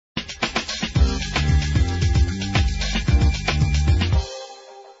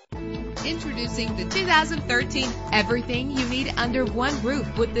Introducing the 2013 everything you need under one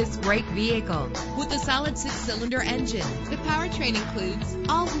roof with this great vehicle. With a solid 6-cylinder engine, the powertrain includes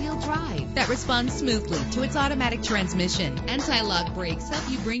all-wheel drive that responds smoothly to its automatic transmission. Anti-lock brakes help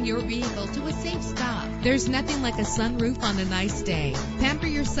you bring your vehicle to a safe stop. There's nothing like a sunroof on a nice day. Pamper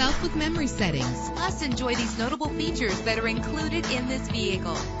yourself with memory settings. Plus, enjoy these notable features that are included in this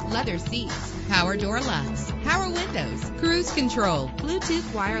vehicle: leather seats, power door locks, power windows, cruise control,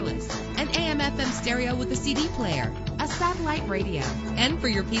 Bluetooth wireless, an AM/FM stereo with a CD player, a satellite radio. And for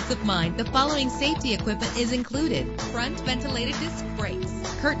your peace of mind, the following safety equipment is included: front ventilated disc brakes,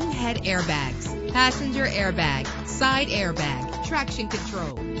 curtain head airbags, passenger airbag, side airbag, traction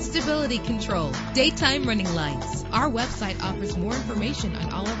control, stability control, daytime running lights. Our website offers more information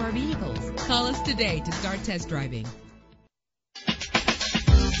on all of our vehicles. Call us today to start test driving.